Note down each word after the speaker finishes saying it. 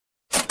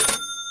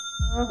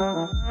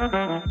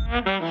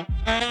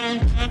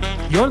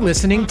You're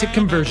listening to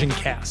Conversion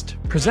Cast,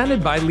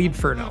 presented by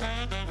Leadferno.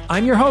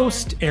 I'm your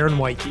host, Aaron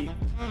Weike.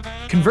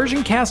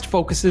 Conversion Cast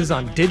focuses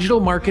on digital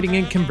marketing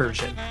and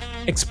conversion,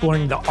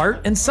 exploring the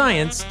art and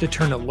science to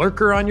turn a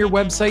lurker on your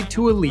website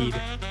to a lead,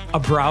 a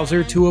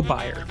browser to a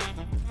buyer.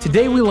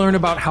 Today we learn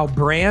about how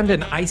brand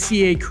and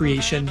ICA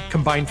creation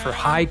combine for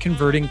high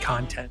converting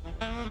content.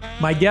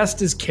 My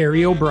guest is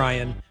Carrie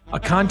O'Brien, a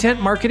content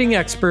marketing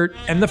expert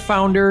and the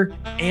founder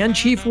and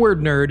chief word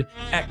nerd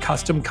at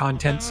Custom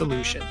Content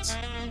Solutions.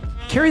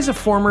 Carrie's a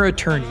former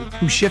attorney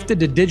who shifted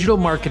to digital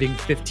marketing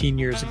 15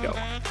 years ago.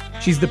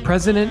 She's the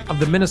president of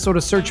the Minnesota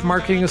Search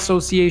Marketing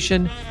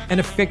Association and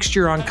a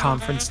fixture on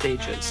conference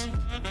stages.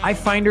 I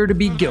find her to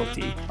be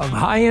guilty of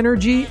high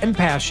energy and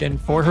passion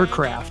for her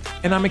craft,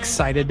 and I'm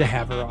excited to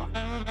have her on.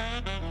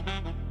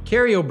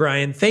 Carrie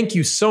O'Brien, thank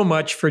you so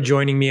much for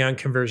joining me on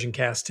Conversion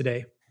Cast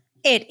today.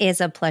 It is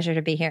a pleasure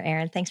to be here,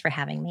 Aaron. Thanks for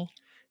having me.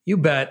 You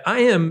bet. I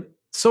am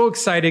so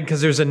excited because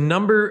there's a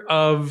number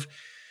of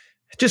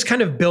just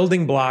kind of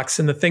building blocks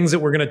and the things that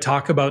we're going to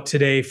talk about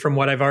today from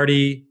what I've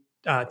already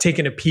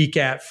taken a peek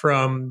at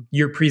from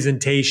your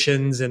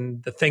presentations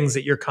and the things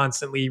that you're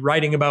constantly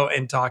writing about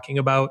and talking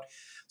about.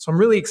 So I'm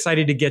really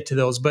excited to get to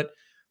those. But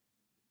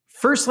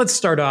first, let's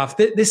start off.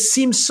 This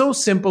seems so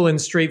simple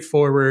and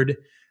straightforward,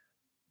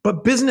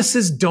 but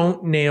businesses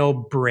don't nail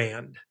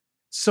brand.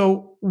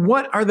 So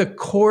what are the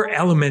core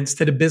elements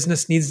that a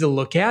business needs to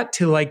look at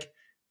to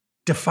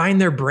define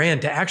their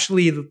brand, to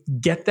actually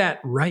get that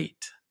right?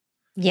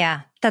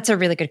 Yeah, that's a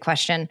really good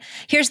question.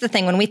 Here's the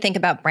thing. When we think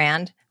about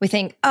brand, we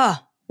think, oh,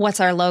 what's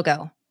our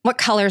logo? What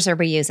colors are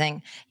we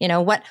using?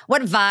 What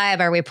vibe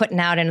are we putting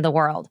out into the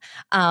world?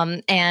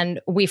 And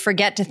we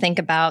forget to think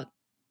about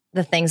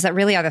the things that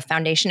really are the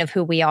foundation of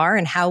who we are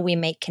and how we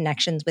make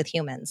connections with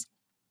humans.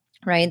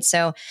 Right.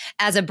 So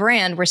as a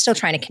brand, we're still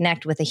trying to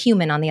connect with a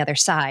human on the other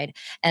side.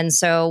 And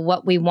so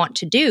what we want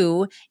to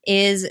do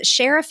is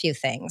share a few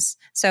things.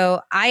 So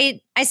I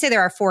say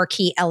there are 4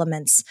 key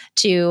elements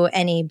to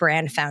any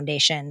brand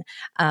foundation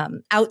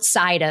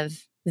outside of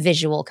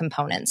visual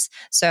components.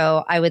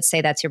 So I would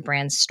say that's your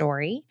brand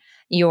story,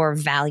 your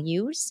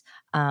values,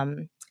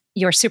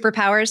 your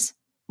superpowers,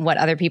 what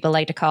other people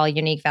like to call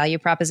unique value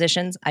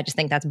propositions. I just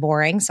think that's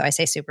boring. So I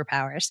say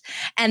superpowers.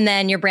 And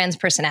then your brand's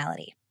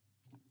personality.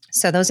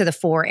 So those are the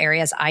 4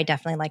 areas I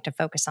definitely like to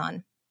focus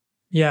on.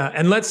 Yeah.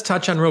 And let's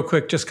touch on real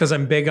quick, just because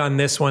I'm big on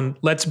this one.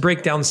 Let's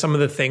break down some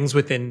of the things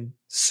within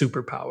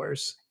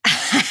superpowers.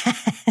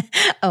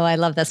 Oh, I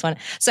love this one.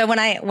 So when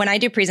I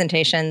do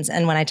presentations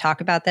and when I talk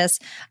about this,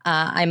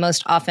 I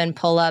most often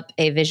pull up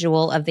a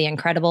visual of The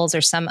Incredibles or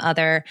some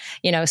other,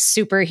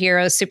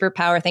 superhero,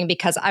 superpower thing,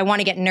 because I want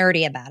to get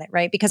nerdy about it,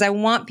 right? Because I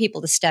want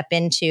people to step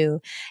into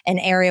an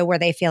area where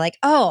they feel like,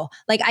 oh,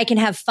 I can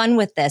have fun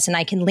with this and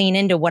I can lean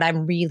into what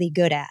I'm really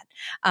good at.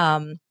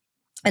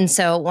 And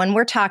so when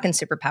we're talking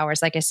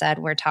superpowers, like I said,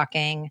 we're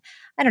talking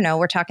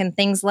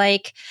things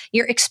like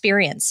your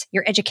experience,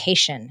 your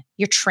education,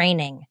 your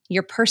training,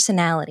 your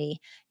personality,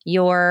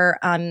 your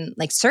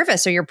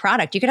service or your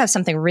product. You could have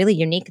something really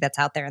unique that's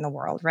out there in the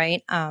world,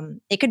 right?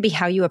 It could be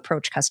how you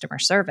approach customer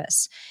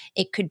service.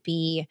 It could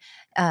be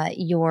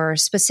your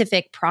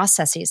specific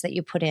processes that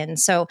you put in.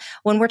 So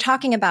when we're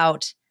talking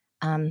about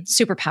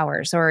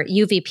superpowers or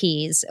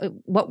UVPs,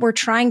 what we're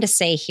trying to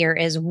say here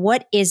is,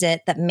 what is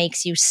it that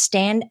makes you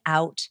stand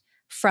out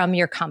from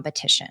your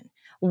competition?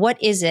 What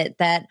is it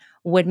that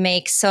would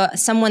make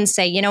someone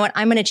say, you know what,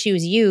 I'm going to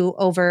choose you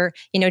over,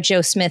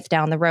 Joe Smith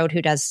down the road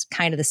who does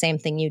kind of the same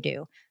thing you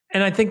do?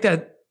 And I think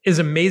that is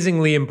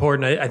amazingly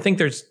important. I think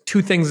there's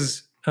 2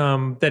 things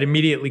that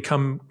immediately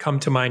come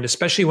to mind,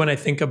 especially when I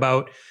think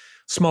about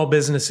small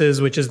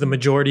businesses, which is the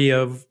majority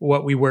of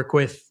what we work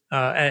with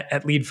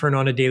at Leadferno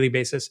on a daily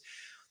basis.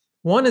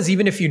 One is,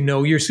 even if you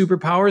know your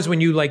superpowers,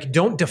 when you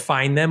don't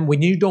define them,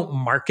 when you don't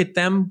market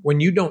them, when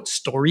you don't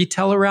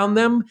storytell around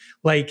them,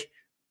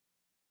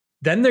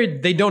 then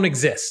they don't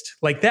exist.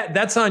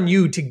 That's on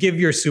you to give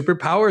your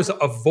superpowers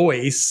a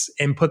voice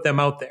and put them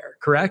out there,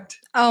 correct?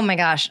 Oh my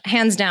gosh,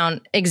 hands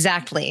down,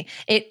 exactly.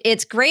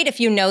 It's great if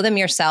you know them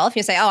yourself.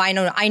 You say, oh,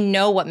 I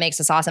know what makes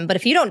us awesome. But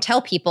if you don't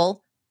tell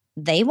people,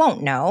 they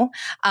won't know.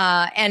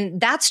 And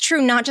that's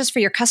true not just for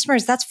your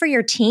customers, that's for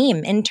your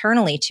team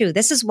internally too.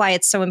 This is why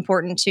it's so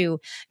important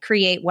to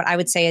create what I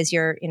would say is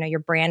your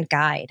brand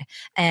guide.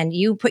 And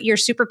you put your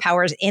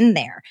superpowers in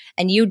there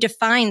and you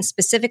define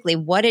specifically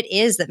what it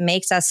is that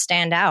makes us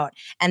stand out.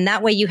 And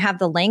that way you have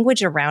the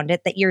language around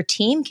it that your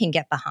team can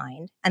get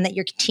behind and that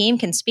your team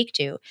can speak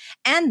to,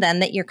 and then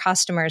that your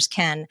customers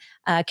can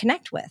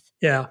connect with.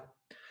 Yeah.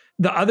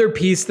 The other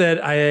piece that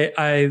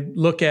I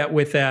look at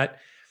with that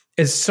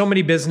is so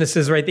many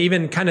businesses, right? They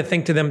even kind of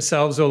think to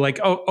themselves, oh,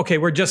 okay,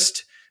 we're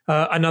just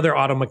another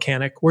auto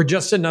mechanic. We're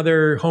just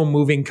another home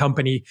moving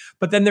company.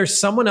 But then there's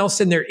someone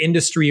else in their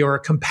industry or a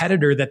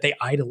competitor that they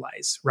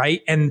idolize,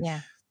 right? And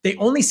they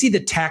only see the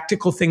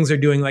tactical things they're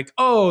doing,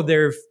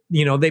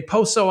 they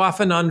post so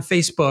often on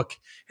Facebook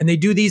and they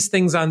do these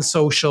things on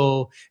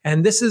social,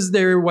 and this is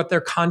what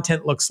their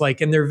content looks like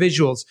and their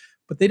visuals.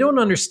 but they don't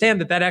understand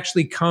that that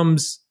actually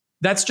comes,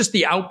 that's just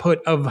the output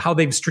of how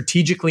they've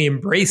strategically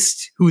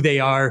embraced who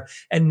they are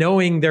and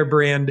knowing their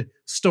brand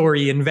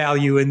story and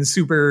value and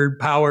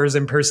superpowers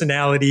and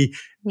personality.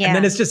 Yeah. And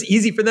then it's just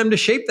easy for them to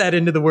shape that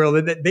into the world.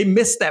 And they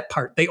miss that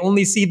part. They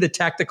only see the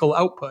tactical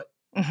output.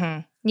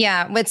 Mm-hmm.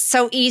 Yeah. It's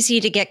so easy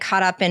to get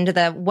caught up into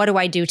the, what do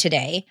I do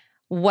today?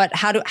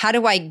 How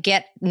do I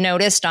get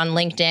noticed on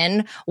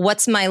LinkedIn?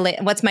 What's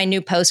my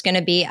new post going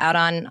to be out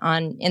on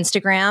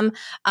Instagram?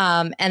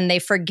 And they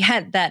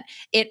forget that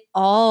it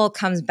all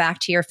comes back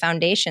to your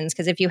foundations.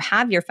 Because if you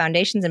have your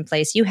foundations in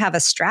place, you have a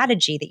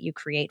strategy that you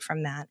create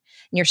from that.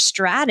 And your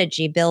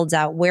strategy builds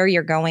out where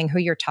you're going, who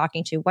you're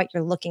talking to, what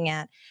you're looking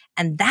at.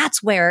 And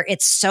that's where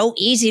it's so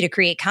easy to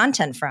create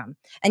content from.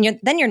 And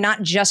then you're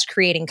not just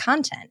creating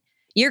content.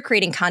 You're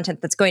creating content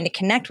that's going to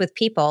connect with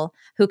people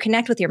who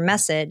connect with your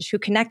message, who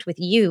connect with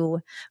you,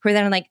 who are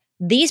then like,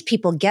 these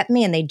people get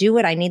me and they do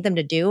what I need them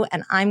to do,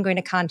 and I'm going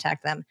to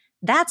contact them.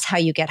 That's how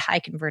you get high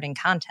converting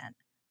content.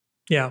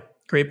 Yeah,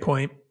 great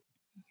point.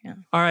 Yeah.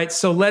 All right,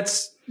 so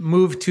let's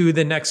move to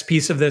the next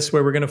piece of this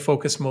where we're going to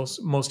focus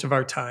most of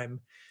our time.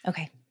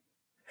 Okay.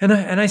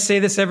 And I say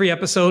this every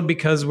episode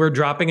because we're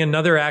dropping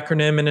another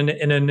acronym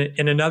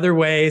in another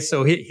way.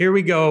 So here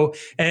we go.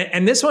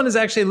 And this one is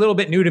actually a little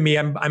bit new to me.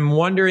 I'm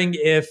wondering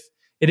if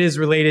it is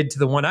related to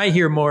the one I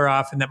hear more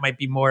often that might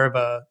be more of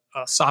a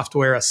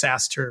software, a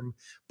SaaS term,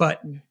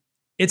 but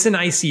it's an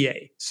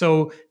ICA.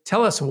 So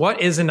tell us,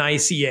 what is an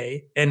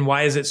ICA and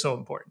why is it so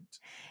important?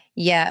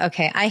 Yeah.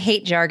 Okay. I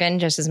hate jargon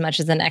just as much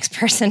as the next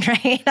person,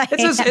 right?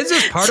 It's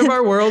just part of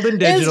our world in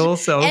digital.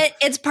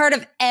 It's part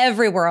of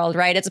every world,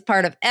 right? It's a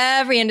part of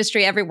every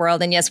industry, every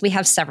world. And yes, we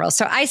have several.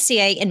 So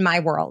ICA in my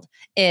world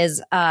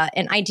is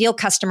an ideal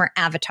customer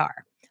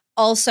avatar,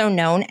 also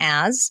known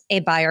as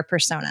a buyer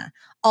persona,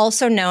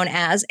 also known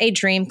as a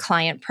dream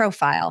client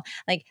profile.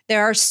 Like,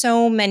 there are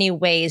so many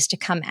ways to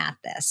come at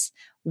this.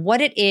 What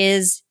it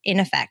is,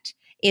 in effect,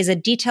 is a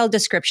detailed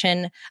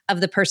description of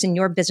the person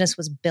your business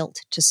was built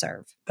to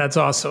serve. That's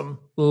awesome.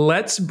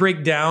 Let's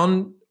break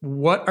down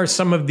what are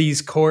some of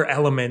these core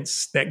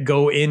elements that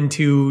go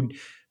into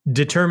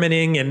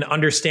determining and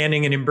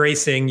understanding and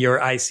embracing your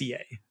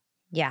ICA.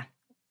 Yeah,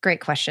 great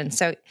question.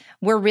 So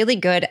we're really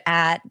good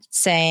at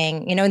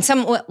saying,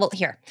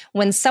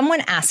 when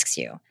someone asks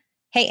you,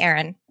 hey,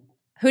 Aaron,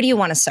 who do you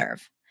want to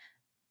serve?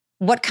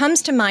 What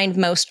comes to mind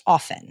most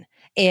often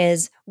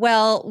is,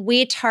 well,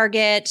 we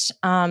target,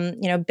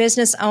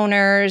 business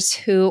owners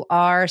who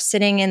are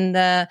sitting in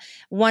the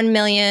 1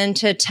 million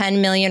to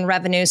 10 million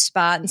revenue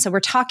spot. And so we're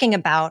talking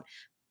about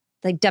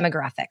like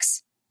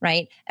demographics,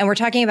 right? And we're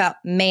talking about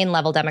main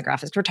level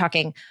demographics. We're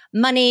talking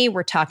money,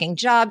 we're talking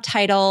job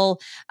title.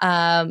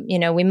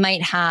 We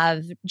might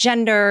have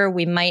gender,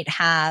 we might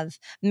have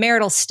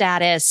marital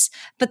status,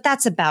 but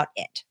that's about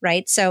it,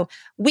 right? So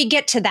we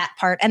get to that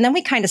part and then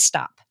we kind of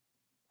stop.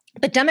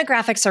 But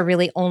demographics are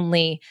really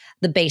only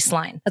the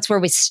baseline. That's where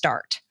we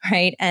start,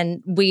 right?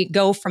 And we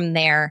go from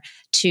there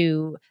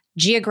to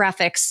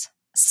geographics,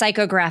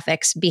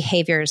 psychographics,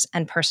 behaviors,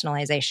 and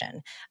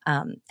personalization.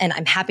 And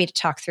I'm happy to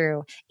talk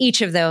through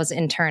each of those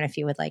in turn if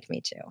you would like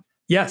me to.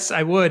 Yes,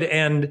 I would.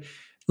 And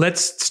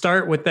let's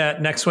start with that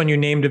next one you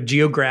named of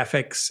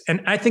geographics.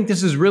 And I think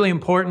this is really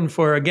important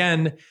for,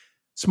 again,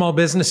 small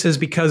businesses,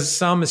 because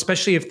some,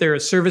 especially if they're a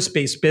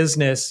service-based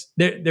business,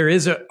 there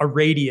is a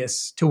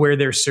radius to where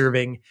they're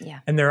serving. Yeah.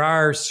 And there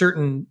are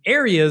certain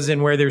areas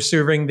in where they're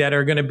serving that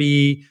are going to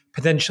be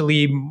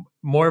potentially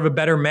more of a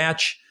better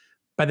match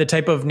by the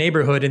type of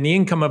neighborhood and the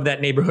income of that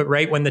neighborhood,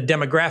 right? When the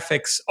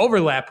demographics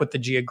overlap with the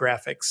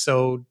geographics.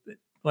 So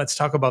let's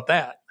talk about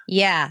that.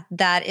 Yeah,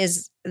 that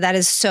is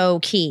so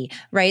key,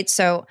 right?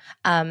 So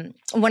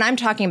when I'm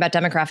talking about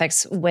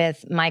demographics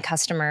with my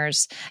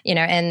customers,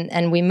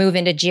 and we move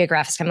into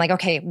geographics, I'm like,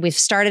 okay, we've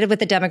started with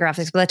the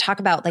demographics, but let's talk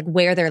about like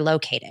where they're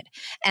located.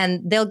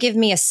 And they'll give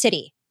me a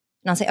city.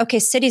 And I'll say, okay,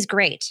 city's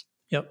great.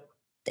 Yep.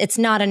 It's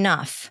not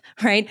enough,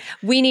 right?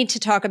 We need to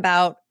talk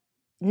about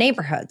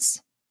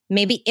neighborhoods,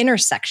 maybe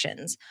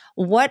intersections.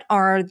 What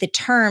are the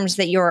terms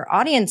that your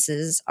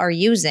audiences are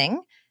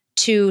using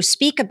to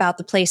speak about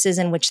the places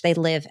in which they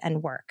live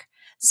and work?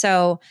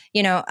 So,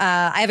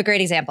 I have a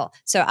great example.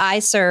 So I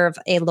serve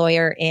a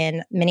lawyer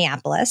in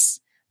Minneapolis,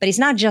 but he's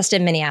not just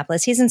in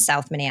Minneapolis. He's in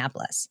South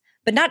Minneapolis,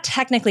 but not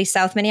technically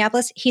South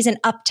Minneapolis. He's in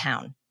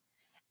Uptown.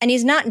 And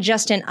he's not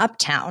just in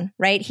Uptown,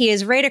 right? He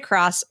is right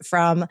across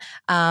from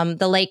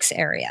the Lakes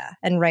area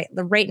and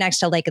right next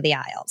to Lake of the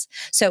Isles.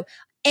 So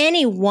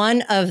any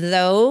one of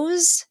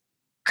those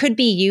could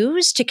be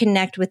used to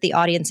connect with the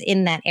audience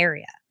in that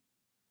area.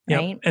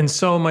 Right. Yep. And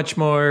so much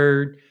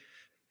more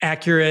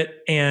accurate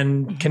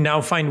and can now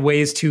find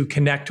ways to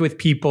connect with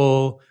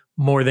people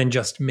more than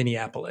just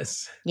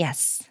Minneapolis.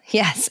 Yes,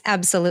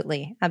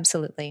 absolutely.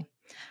 Absolutely.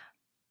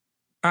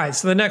 All right.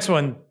 So the next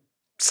one,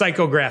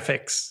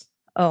 psychographics.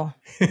 Oh,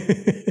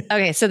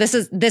 okay. So this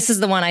is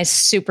the one I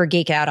super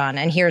geek out on.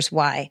 And here's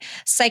why.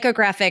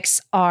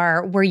 Psychographics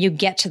are where you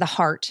get to the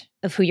heart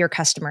of who your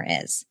customer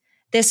is.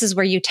 This is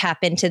where you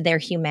tap into their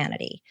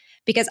humanity.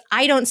 because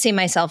I don't see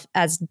myself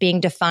as being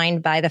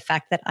defined by the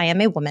fact that I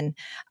am a woman,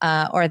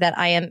 or that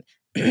I am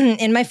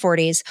in my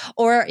 40s,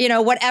 or,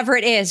 whatever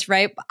it is,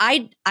 right?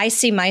 I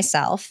see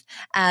myself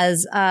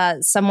as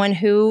someone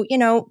who,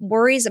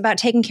 worries about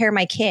taking care of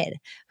my kid,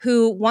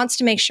 who wants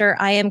to make sure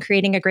I am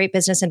creating a great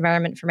business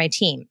environment for my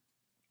team.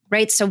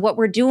 Right. So what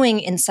we're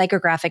doing in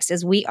psychographics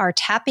is we are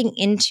tapping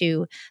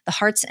into the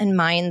hearts and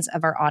minds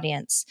of our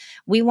audience.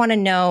 We want to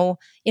know,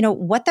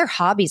 what their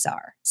hobbies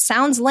are.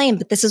 Sounds lame,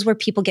 but this is where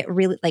people get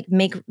really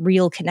make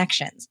real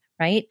connections.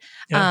 Right.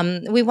 Yeah.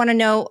 We want to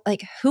know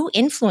who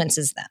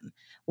influences them.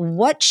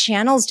 What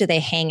channels do they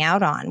hang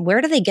out on?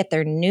 Where do they get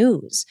their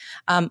news?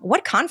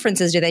 What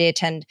conferences do they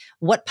attend?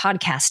 What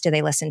podcasts do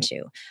they listen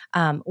to?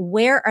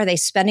 Where are they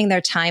spending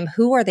their time?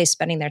 Who are they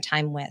spending their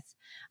time with?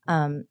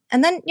 And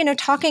then,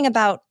 talking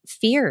about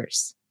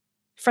fears,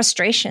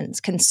 frustrations,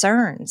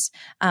 concerns,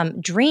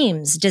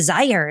 dreams,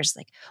 desires,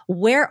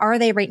 where are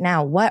they right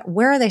now?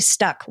 Where are they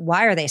stuck?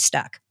 Why are they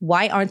stuck?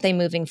 Why aren't they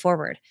moving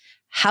forward?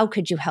 How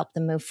could you help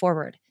them move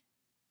forward?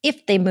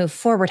 If they move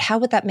forward, how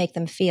would that make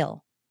them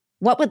feel?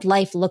 What would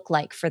life look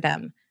like for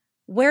them?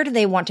 Where do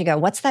they want to go?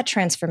 What's that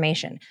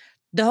transformation?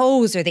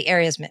 Those are the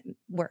areas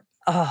where,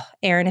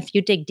 Aaron, if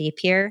you dig deep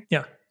here,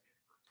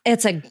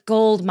 it's a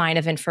gold mine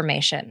of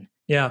information.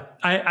 Yeah,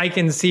 I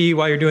can see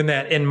why you're doing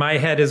that. And my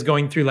head is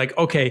going through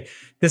okay,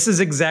 this is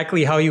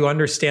exactly how you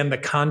understand the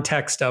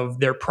context of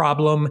their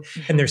problem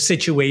and their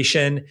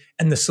situation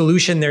and the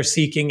solution they're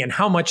seeking and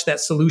how much that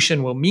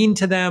solution will mean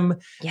to them.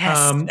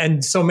 Yes.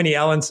 And so many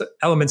elements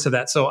of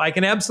that. So I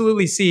can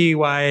absolutely see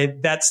why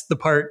that's the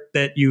part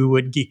that you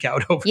would geek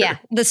out over. Yeah.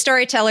 The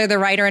storyteller, the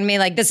writer in me,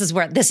 this is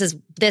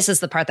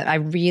the part that I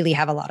really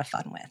have a lot of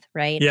fun with.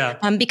 Right. Yeah.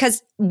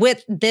 Because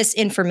with this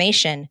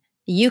information,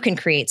 you can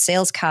create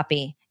sales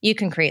copy. You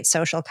can create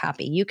social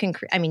copy. You can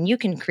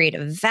create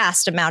a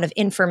vast amount of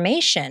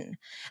information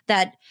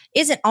that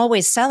isn't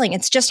always selling.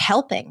 It's just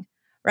helping,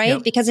 right?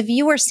 Yep. Because if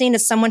you are seen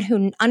as someone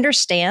who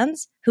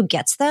understands, who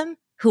gets them,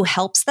 who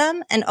helps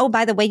them, and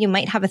by the way, you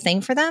might have a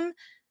thing for them.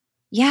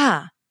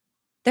 Yeah,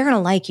 they're going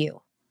to like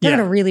you. They're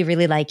going to really,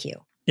 really like you.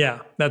 Yeah,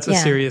 that's a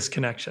serious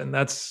connection.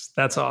 That's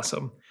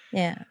awesome.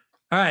 Yeah.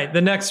 All right,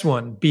 the next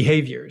one,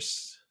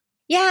 behaviors.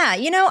 Yeah,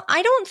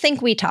 I don't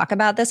think we talk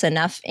about this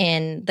enough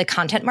in the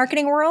content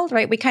marketing world,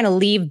 right? We kind of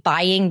leave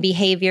buying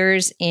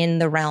behaviors in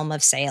the realm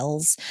of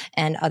sales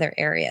and other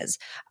areas.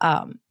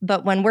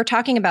 But when we're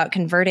talking about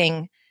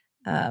converting,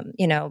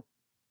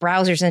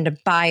 browsers into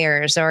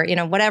buyers, or,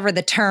 whatever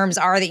the terms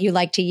are that you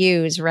like to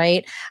use,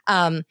 right?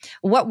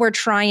 What we're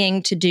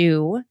trying to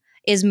do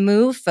is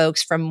move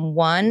folks from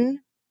one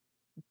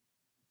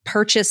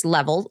purchase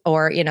level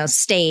or,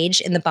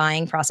 stage in the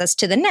buying process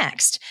to the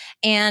next.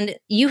 And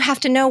you have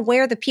to know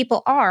where the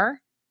people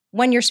are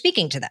when you're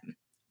speaking to them,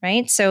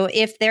 right? So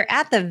if they're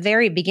at the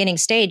very beginning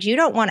stage, you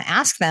don't want to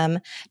ask them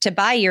to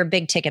buy your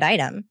big ticket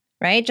item,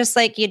 right? Just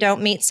like you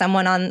don't meet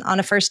someone on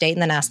a first date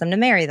and then ask them to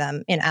marry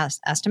them and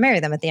ask to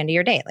marry them at the end of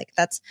your date.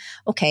 That's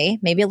okay.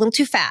 Maybe a little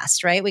too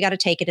fast, right? We got to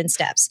take it in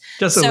steps.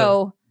 Just a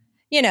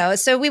little.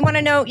 So we want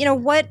to know,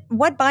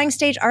 what buying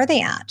stage are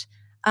they at?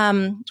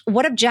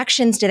 What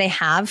objections do they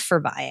have for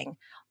buying?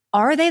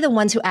 Are they the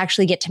ones who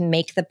actually get to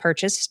make the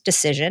purchase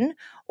decision,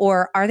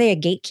 or are they a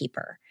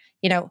gatekeeper?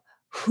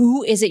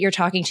 Who is it you're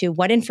talking to?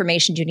 What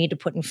information do you need to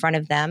put in front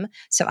of them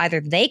so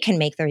either they can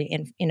make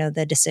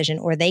the decision,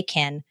 or they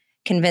can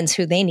convince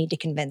who they need to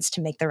convince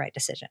to make the right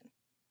decision?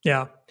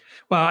 Yeah.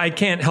 Well, I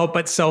can't help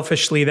but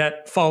selfishly,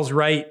 that falls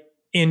right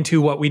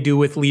into what we do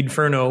with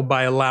Leadferno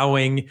by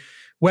allowing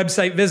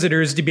website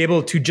visitors to be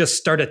able to just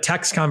start a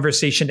text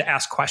conversation to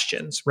ask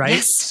questions, right?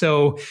 Yes.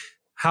 So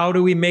how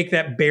do we make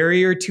that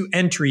barrier to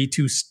entry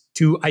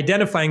to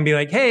identifying, be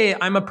hey,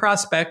 I'm a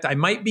prospect. I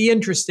might be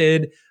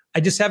interested. I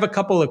just have a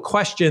couple of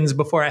questions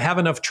before I have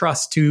enough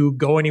trust to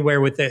go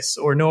anywhere with this,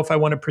 or know if I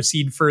want to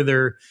proceed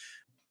further,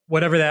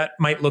 whatever that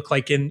might look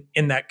like in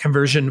that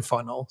conversion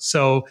funnel.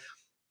 So,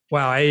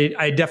 wow,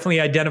 I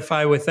definitely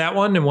identify with that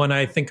one, and one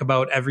I think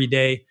about every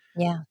day.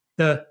 Yeah.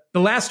 The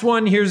last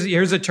one,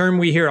 here's a term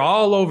we hear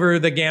all over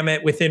the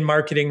gamut within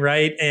marketing,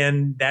 right?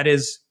 And that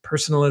is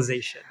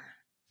personalization.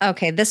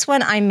 Okay, this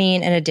one I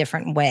mean in a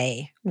different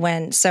way.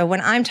 When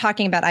I'm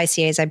talking about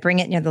ICAs, I bring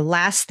it, the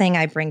last thing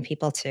I bring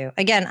people to,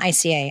 again,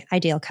 ICA,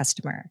 ideal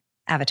customer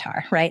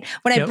avatar, right?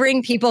 When I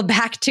bring people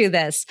back to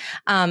this,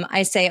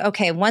 I say,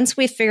 okay, once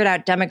we've figured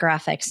out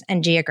demographics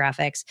and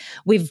geographics,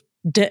 we've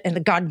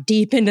gone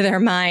deep into their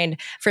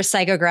mind for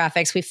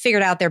psychographics, we've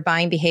figured out their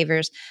buying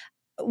behaviors.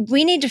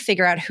 We need to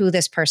figure out who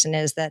this person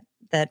is that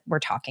we're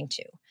talking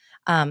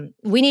to.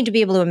 We need to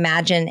be able to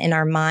imagine in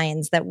our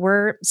minds that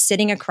we're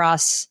sitting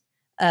across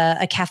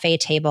a cafe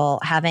table,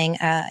 having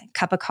a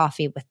cup of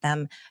coffee with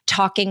them,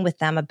 talking with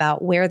them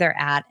about where they're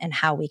at and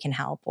how we can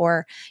help,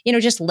 or,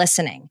 just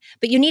listening.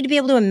 But you need to be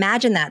able to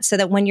imagine that so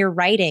that when you're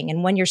writing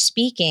and when you're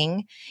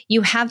speaking,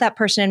 you have that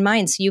person in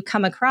mind. So you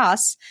come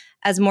across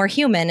as more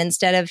human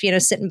instead of,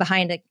 sitting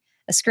behind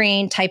a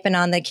screen, typing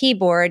on the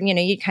keyboard,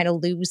 you kind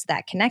of lose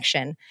that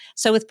connection.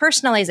 So with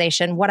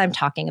personalization, what I'm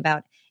talking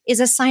about is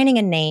assigning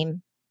a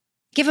name,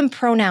 give them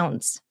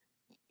pronouns,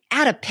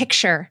 add a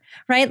picture,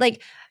 right?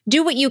 Like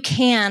do what you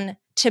can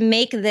to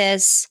make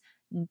this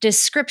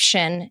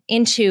description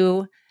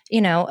into,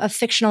 a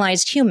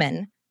fictionalized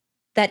human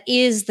that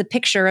is the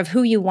picture of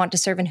who you want to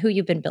serve and who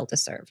you've been built to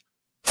serve.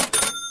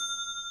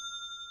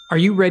 Are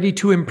you ready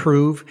to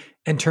improve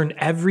and turn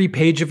every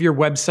page of your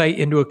website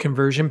into a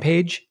conversion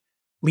page?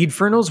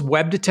 Leadferno's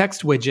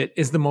web-to-text widget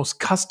is the most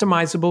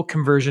customizable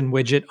conversion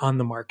widget on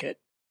the market.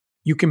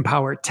 You can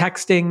power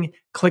texting,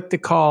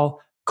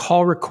 click-to-call,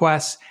 call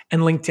requests,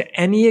 and link to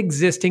any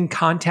existing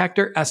contact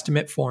or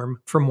estimate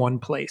form from one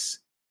place.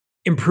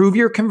 Improve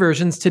your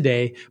conversions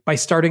today by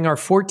starting our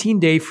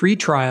 14-day free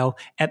trial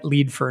at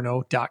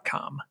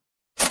leadferno.com.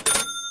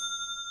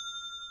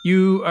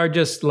 You are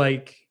just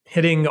like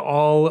hitting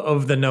all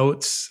of the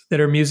notes that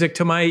are music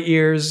to my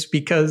ears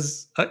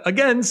because,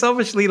 again,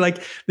 selfishly,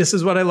 like this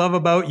is what I love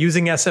about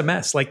using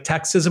SMS. Like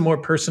text is a more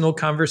personal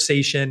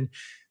conversation.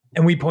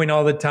 And we point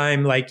all the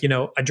time, like,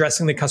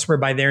 addressing the customer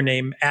by their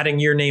name, adding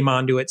your name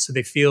onto it so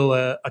they feel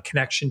a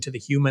connection to the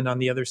human on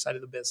the other side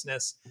of the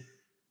business.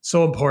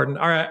 So important.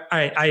 All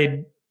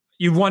right.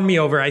 You've won me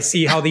over. I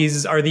see how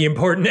these are the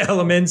important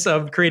elements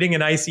of creating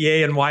an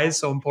ICA and why it's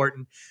so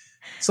important.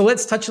 So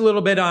let's touch a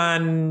little bit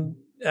on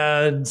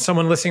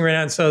someone listening right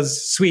now and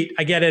says, sweet,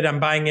 I get it.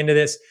 I'm buying into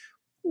this.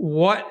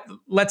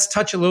 Let's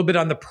touch a little bit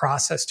on the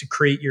process to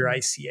create your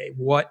ICA.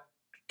 What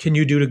can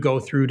you do to go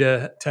through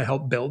to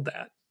help build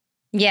that?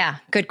 Yeah,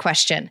 good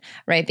question,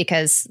 right?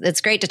 Because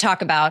it's great to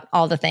talk about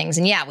all the things.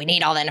 And yeah, we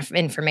need all that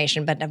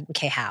information, but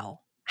okay, how?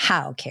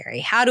 How,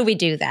 Carrie? How do we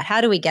do that?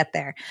 How do we get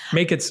there?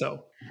 Make it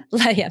so.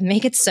 Yeah,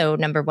 make it so,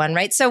 number one,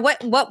 right? So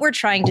what we're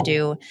trying to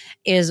do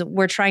is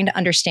we're trying to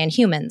understand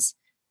humans.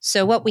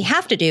 So what we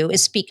have to do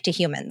is speak to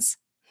humans.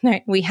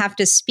 Right? We have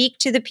to speak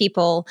to the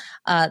people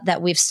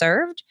that we've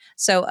served.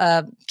 So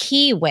a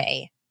key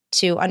way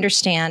to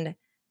understand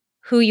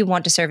who you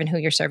want to serve and who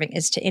you're serving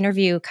is to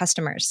interview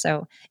customers.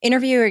 So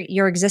interview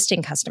your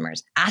existing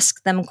customers,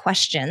 ask them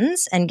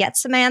questions and get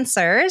some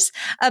answers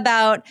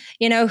about,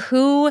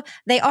 who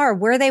they are,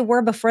 where they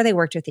were before they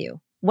worked with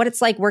you, what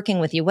it's like working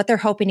with you, what they're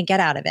hoping to get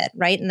out of it,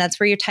 right? And that's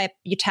where you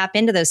tap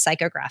into those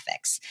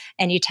psychographics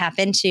and you tap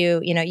into,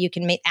 you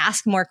can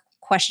ask more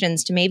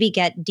questions to maybe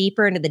get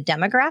deeper into the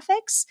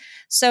demographics.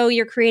 So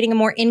you're creating a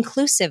more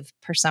inclusive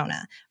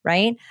persona,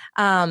 right?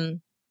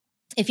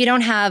 If you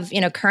don't have,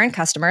 current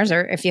customers,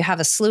 or if you have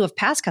a slew of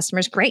past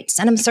customers, great,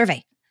 send them a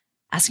survey.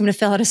 Ask them to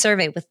fill out a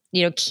survey with,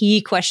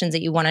 key questions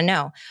that you want to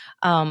know.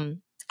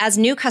 As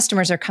new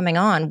customers are coming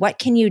on, what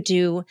can you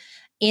do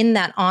in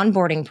that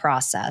onboarding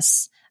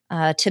process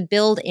to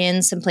build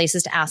in some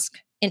places to ask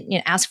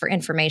for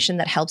information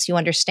that helps you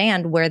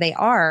understand where they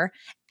are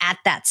at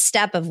that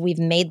step of we've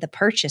made the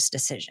purchase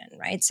decision,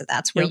 right? So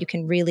that's where you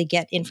can really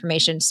get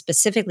information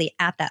specifically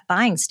at that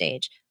buying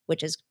stage,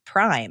 which is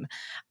prime.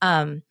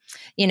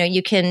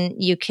 You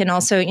can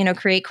also,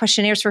 create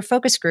questionnaires for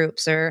focus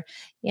groups or,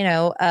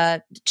 go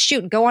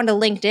onto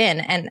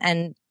LinkedIn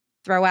and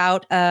throw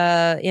out,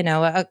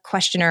 a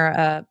question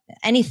or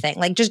anything.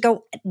 Like just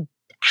go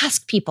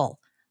ask people.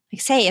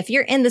 Like say, if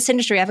you're in this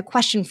industry, I have a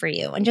question for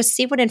you, and just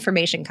see what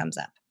information comes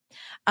up.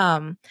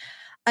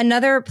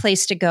 Another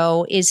place to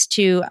go is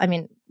to,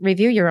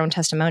 review your own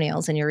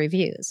testimonials and your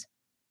reviews.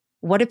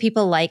 What do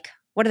people like?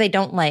 What do they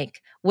don't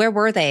like? Where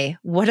were they?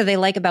 What do they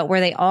like about where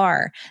they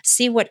are?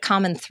 See what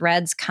common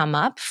threads come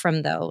up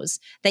from those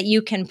that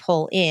you can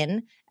pull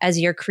in as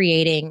you're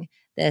creating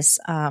this,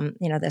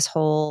 this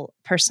whole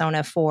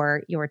persona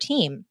for your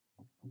team.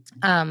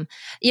 And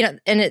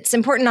it's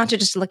important not to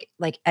just look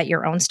at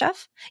your own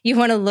stuff. You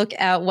want to look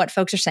at what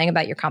folks are saying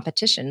about your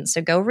competition.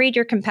 So go read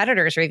your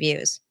competitors'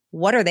 reviews.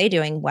 What are they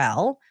doing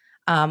well?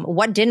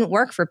 What didn't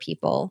work for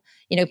people?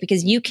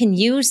 Because you can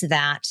use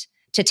that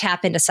to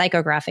tap into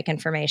psychographic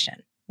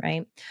information,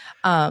 right?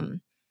 I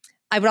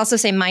would also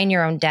say mine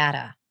your own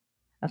data.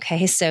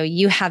 Okay, so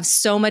you have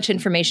so much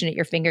information at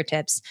your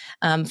fingertips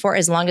for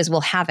as long as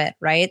we'll have it,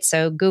 right?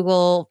 So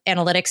Google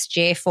Analytics,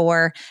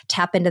 GA4,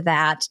 tap into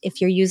that.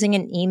 If you're using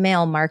an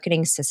email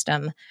marketing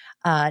system,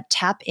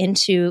 tap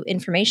into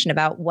information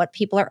about what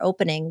people are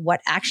opening,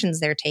 what actions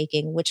they're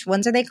taking, which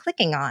ones are they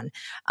clicking on,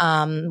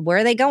 where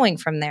are they going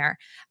from there?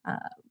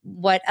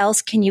 What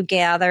else can you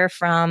gather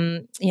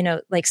from,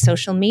 like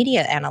social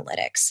media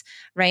analytics,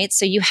 right?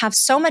 So you have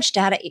so much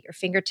data at your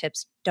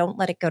fingertips. Don't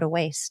let it go to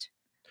waste.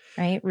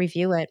 Right?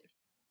 Review it.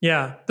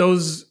 Yeah,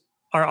 those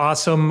are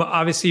awesome.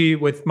 Obviously,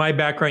 with my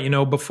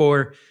background,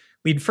 before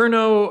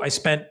Leadferno, I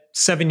spent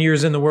 7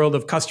 years in the world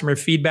of customer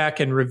feedback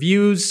and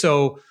reviews.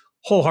 So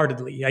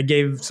wholeheartedly, I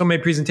gave so many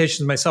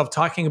presentations myself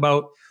talking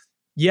about,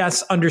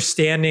 yes,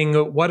 understanding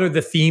what are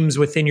the themes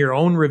within your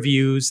own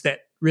reviews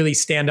that really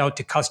stand out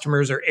to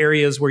customers or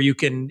areas where you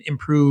can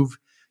improve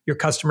your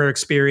customer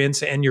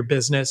experience and your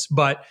business.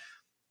 But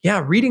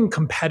yeah, reading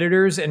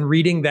competitors and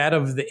reading that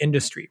of the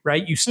industry,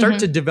 right? You start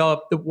to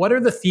develop what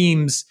are the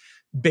themes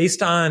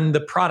based on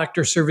the product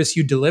or service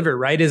you deliver,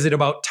 right? Is it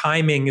about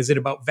timing? Is it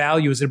about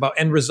value? Is it about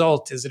end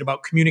result? Is it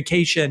about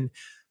communication?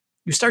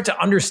 You start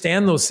to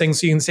understand those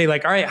things so you can say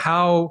like, all right,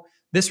 how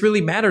this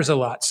really matters a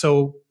lot.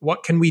 So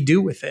what can we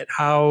do with it?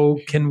 How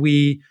can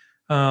we,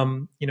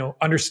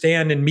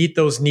 understand and meet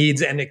those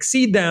needs and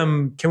exceed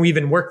them? Can we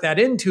even work that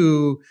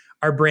into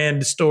our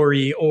brand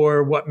story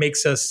or what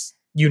makes us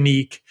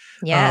unique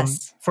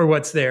Yes. for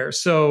what's there?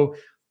 So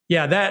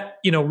yeah, that,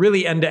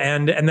 really end to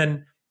end. And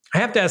then I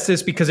have to ask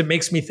this because it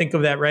makes me think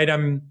of that, right?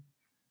 I'm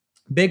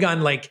big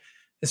on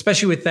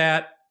especially with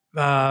that,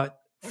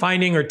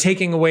 finding or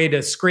taking away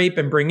to scrape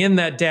and bring in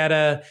that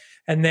data.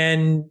 And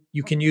then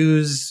you can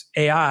use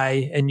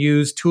AI and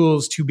use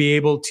tools to be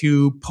able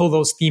to pull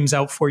those themes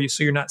out for you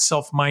so you're not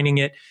self-mining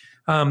it.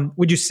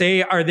 Would you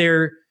say, are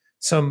there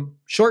some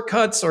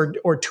shortcuts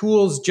or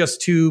tools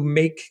just to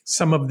make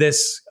some of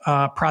this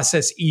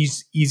process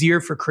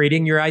easier for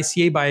creating your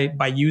ICA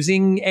by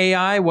using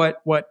AI?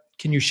 What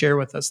can you share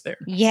with us there?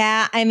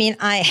 Yeah, I mean,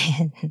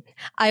 I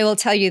will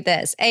tell you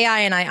this. AI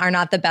and I are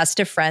not the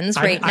best of friends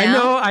right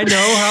now. I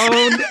know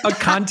how a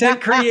content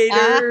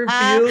creator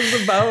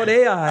feels about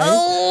AI.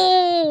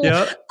 Oh,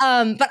 yeah.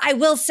 But I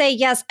will say,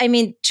 yes. I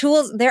mean,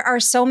 tools. There are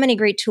so many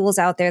great tools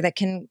out there that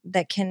can,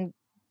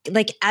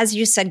 like as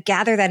you said,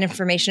 gather that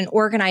information,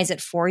 organize it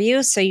for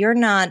you, so you're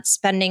not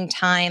spending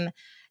time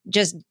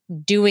just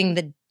doing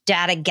the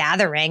data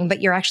gathering,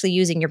 but you're actually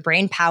using your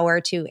brain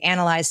power to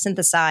analyze,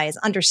 synthesize,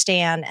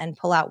 understand, and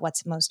pull out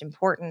what's most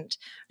important,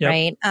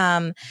 right?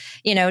 There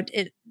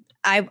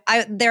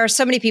are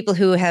so many people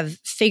who have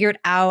figured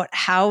out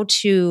how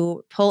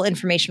to pull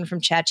information from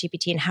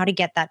ChatGPT and how to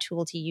get that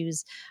tool to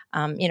use,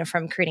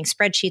 from creating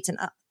spreadsheets and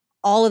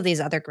all of these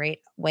other great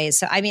ways.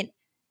 So, I mean,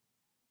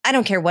 I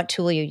don't care what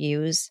tool you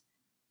use.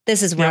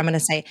 This is what I'm going to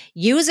say.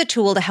 Use a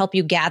tool to help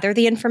you gather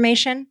the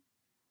information,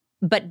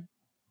 but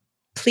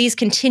please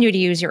continue to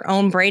use your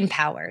own brain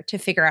power to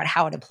figure out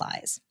how it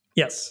applies.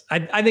 Yes.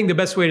 I think the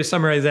best way to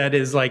summarize that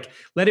is let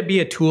it be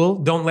a tool.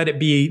 Don't let it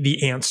be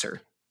the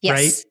answer,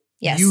 right?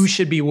 Yes. You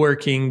should be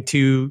working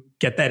to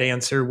get that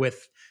answer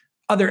with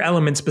other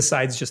elements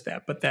besides just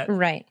that. But that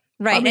right.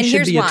 And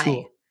here's why.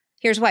 Tool.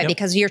 Here's why,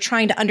 because you're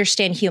trying to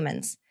understand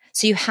humans.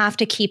 So you have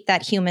to keep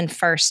that human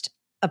first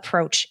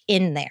approach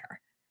in there,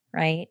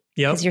 right?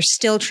 Because you're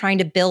still trying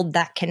to build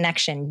that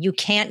connection. You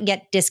can't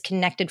get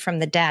disconnected from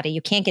the data.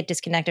 You can't get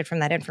disconnected from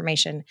that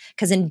information,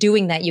 because in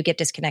doing that, you get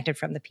disconnected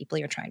from the people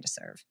you're trying to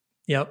serve.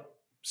 Yep.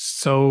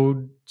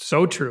 So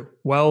true.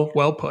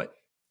 Well put.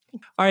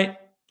 All right.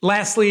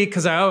 Lastly,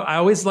 because I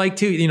always like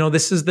to,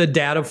 this is the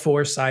data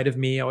for side of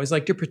me. I always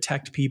like to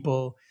protect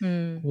people.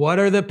 What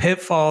are the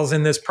pitfalls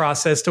in this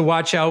process to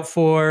watch out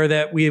for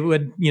that we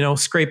would,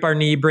 scrape our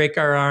knee, break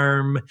our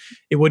arm?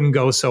 It wouldn't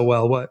go so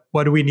well.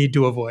 What do we need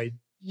to avoid?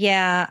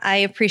 Yeah, I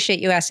appreciate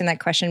you asking that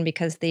question,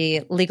 because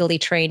the legally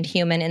trained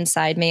human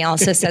inside me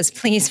also says,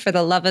 please, for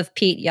the love of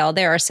Pete, y'all,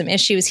 there are some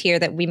issues here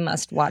that we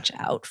must watch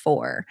out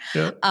for.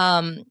 Yeah.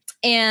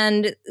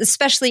 And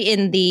especially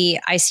in the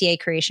ICA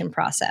creation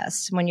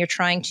process, when you're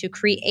trying to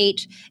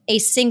create a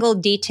single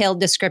detailed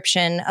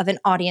description of an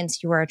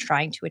audience you are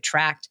trying to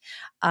attract,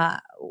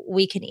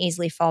 we can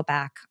easily fall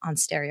back on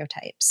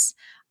stereotypes.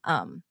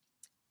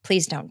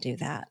 Please don't do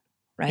that,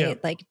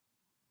 right? Yeah.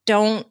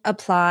 Don't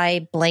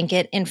apply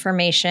blanket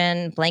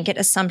information, blanket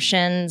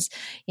assumptions,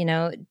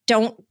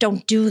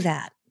 don't do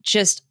that.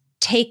 Just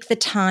take the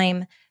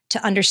time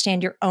to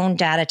understand your own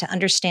data, to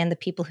understand the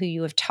people who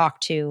you have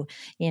talked to,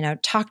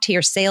 talk to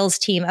your sales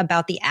team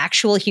about the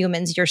actual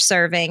humans you're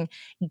serving,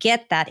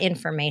 get that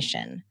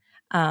information,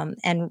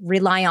 and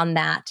rely on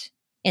that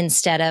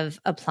instead of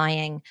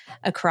applying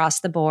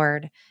across the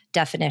board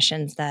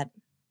definitions that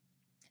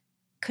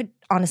could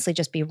honestly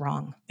just be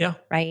wrong. Yeah.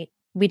 Right.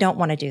 We don't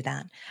want to do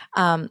that.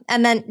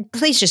 And then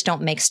please just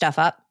don't make stuff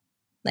up.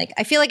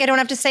 I feel like I don't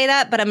have to say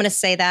that, but I'm going to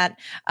say that.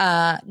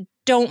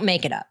 Don't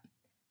make it up.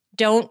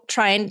 Don't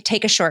try and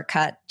take a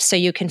shortcut so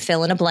you can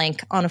fill in a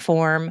blank on a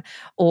form,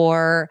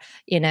 or,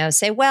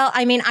 say, well,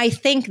 I mean, I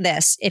think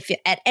this. If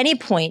at any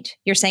point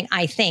you're saying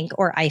I think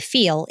or I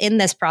feel in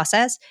this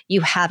process,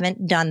 you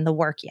haven't done the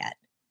work yet.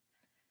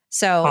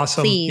 So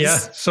awesome.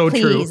 Please,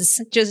 true.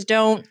 Just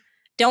don't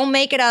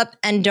make it up,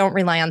 and don't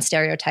rely on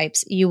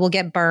stereotypes. You will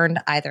get burned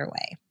either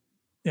way.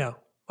 Yeah.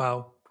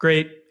 Wow.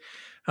 Great.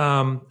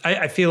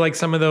 I feel like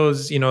some of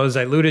those, as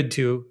I alluded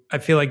to, I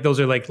feel like those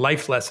are like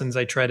life lessons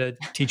I try to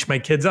teach my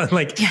kids on.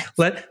 Yes.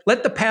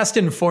 Let the past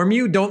inform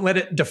you. Don't let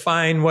it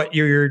define where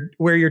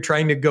you're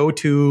trying to go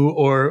to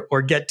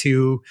or get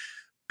to.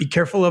 Be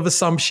careful of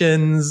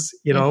assumptions,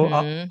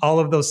 all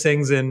of those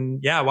things. And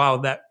yeah, wow,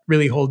 that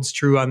really holds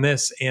true on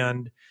this.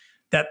 And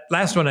that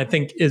last one I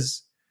think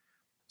is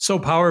so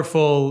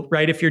powerful,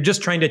 right? If you're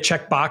just trying to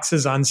check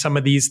boxes on some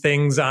of these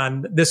things,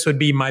 on this would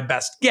be my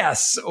best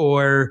guess,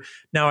 or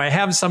now I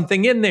have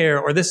something in there,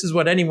 or this is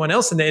what anyone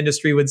else in the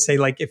industry would say.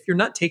 If you're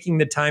not taking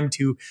the time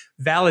to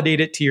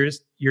validate it to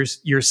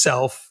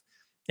yourself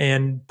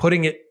and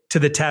putting it to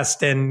the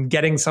test and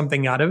getting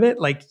something out of it,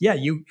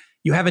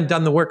 you haven't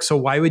done the work. So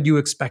why would you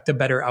expect a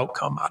better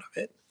outcome out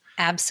of it?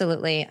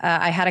 Absolutely.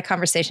 I had a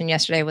conversation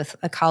yesterday with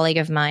a colleague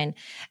of mine,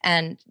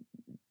 and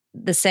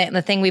the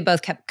thing we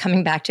both kept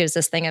coming back to is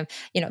this thing of,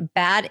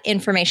 bad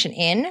information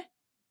in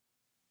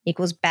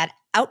equals bad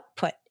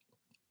output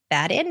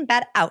bad in,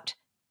 bad out.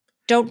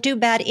 Don't do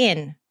bad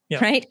in. Yeah.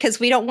 Right? Because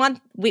we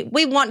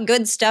want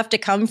good stuff to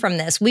come from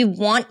this. We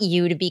want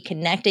you to be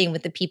connecting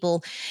with the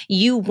people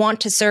you want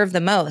to serve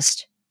the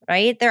most,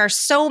 right? There are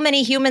so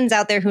many humans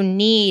out there who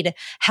need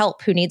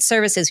help, who need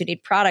services, who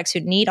need products,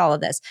 who need all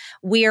of this.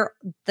 We're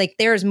like,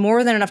 there's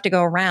more than enough to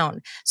go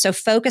around. So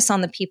focus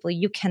on the people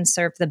you can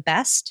serve the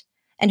best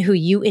and who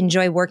you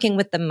enjoy working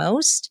with the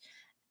most.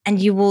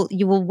 And you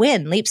will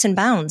win leaps and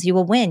bounds. You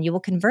will win. You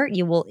will convert.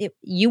 You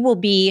will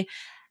be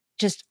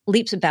just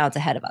leaps and bounds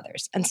ahead of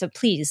others. And so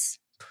please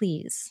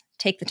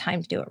take the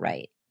time to do it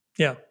right.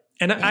 Yeah.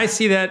 And I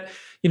see that,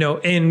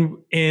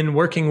 in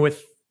working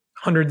with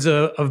hundreds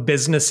of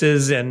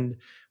businesses and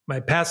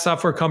my past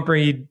software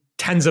company,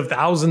 tens of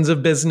thousands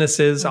of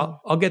businesses.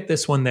 I'll get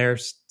this one there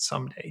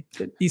someday.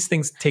 These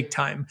things take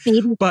time.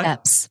 Baby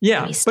steps.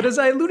 Yeah. But as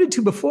I alluded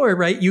to before,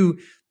 right,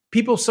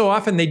 people so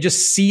often, they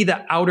just see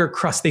the outer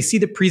crust. They see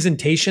the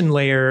presentation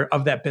layer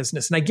of that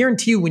business. And I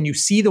guarantee you, when you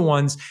see the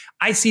ones,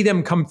 I see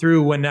them come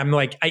through when I'm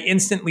like, I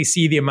instantly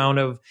see the amount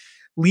of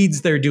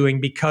leads they're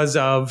doing because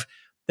of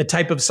the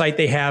type of site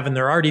they have, and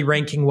they're already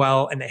ranking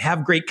well, and they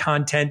have great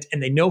content,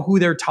 and they know who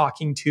they're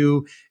talking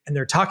to, and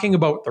they're talking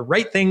about the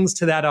right things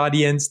to that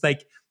audience.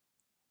 Like,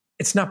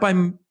 it's not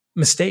by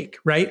mistake,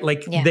 right?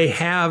 Like they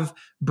have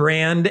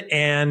brand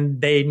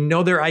and they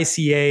know their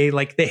ICA,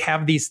 like they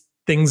have these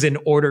things in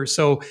order.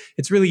 So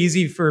it's really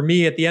easy for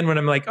me at the end when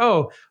I'm like,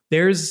 oh,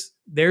 there's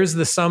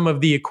the sum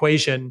of the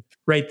equation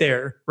right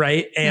there,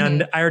 right?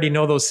 And I already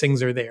know those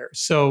things are there.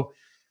 So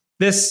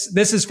this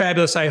is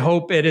fabulous. I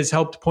hope it has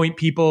helped point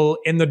people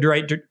in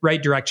the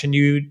right direction.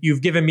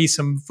 You've given me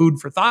some food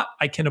for thought.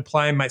 I can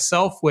apply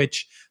myself,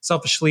 which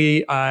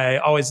selfishly I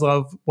always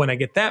love when I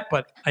get that,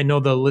 but I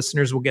know the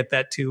listeners will get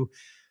that too.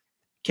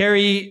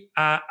 Carrie,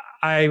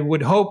 I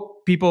would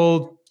hope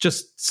people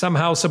just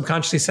somehow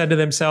subconsciously said to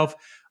themselves,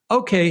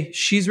 okay,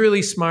 she's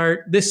really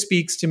smart. This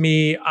speaks to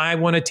me. I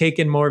want to take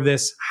in more of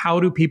this. How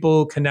do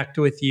people connect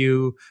with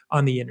you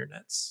on the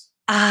internets?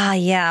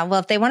 Yeah. Well,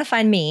 if they want to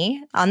find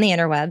me on the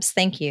interwebs,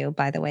 thank you,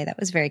 by the way. That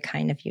was very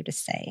kind of you to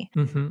say.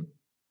 Mm-hmm.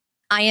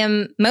 I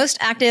am most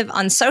active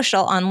on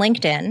social on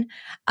LinkedIn.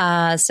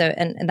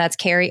 And that's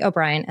Carrie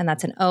O'Brien, and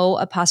that's an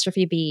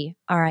O''B''RIEN,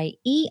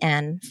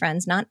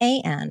 friends, not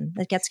A-N.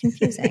 That gets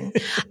confusing.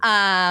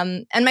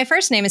 And my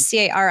first name is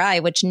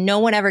C-A-R-I, which no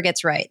one ever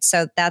gets right.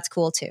 So that's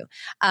cool too.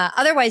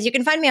 Otherwise, you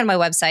can find me on my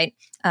website.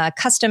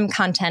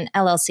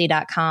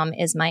 CustomContentLLC.com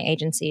is my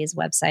agency's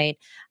website.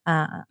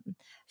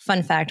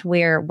 Fun fact,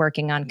 we're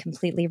working on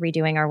completely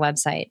redoing our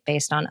website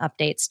based on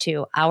updates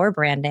to our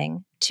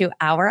branding, to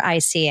our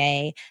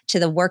ICA, to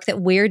the work that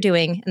we're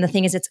doing. And the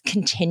thing is, it's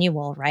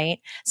continual, right?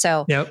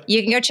 So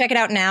you can go check it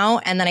out now.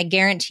 And then I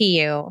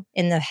guarantee you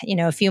in the,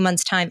 a few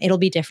months time, it'll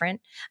be different.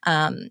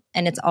 And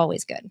it's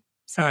always good.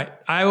 All right.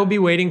 I will be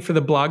waiting for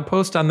the blog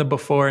post on the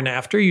before and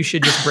after. You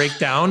should just break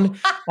down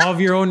all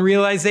of your own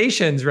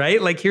realizations, right?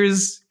 Like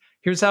here's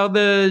how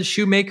the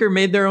shoemaker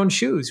made their own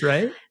shoes,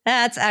 right?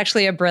 That's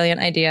actually a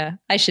brilliant idea.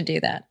 I should do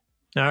that.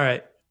 All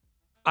right.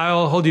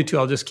 I'll hold you to.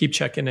 I'll just keep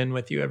checking in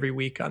with you every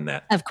week on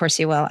that. Of course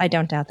you will. I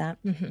don't doubt that.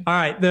 Mm-hmm. All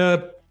right.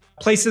 The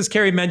places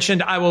Carrie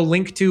mentioned, I will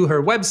link to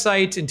her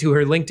website and to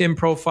her LinkedIn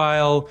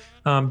profile.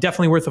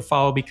 Definitely worth a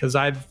follow because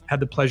I've had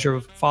the pleasure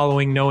of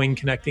following, knowing,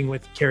 connecting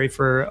with Carrie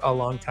for a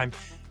long time.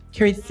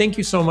 Carrie, thank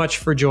you so much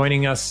for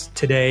joining us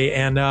today.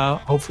 And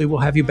hopefully we'll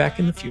have you back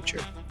in the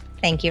future.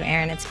 Thank you,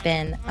 Aaron. It's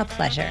been a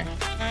pleasure.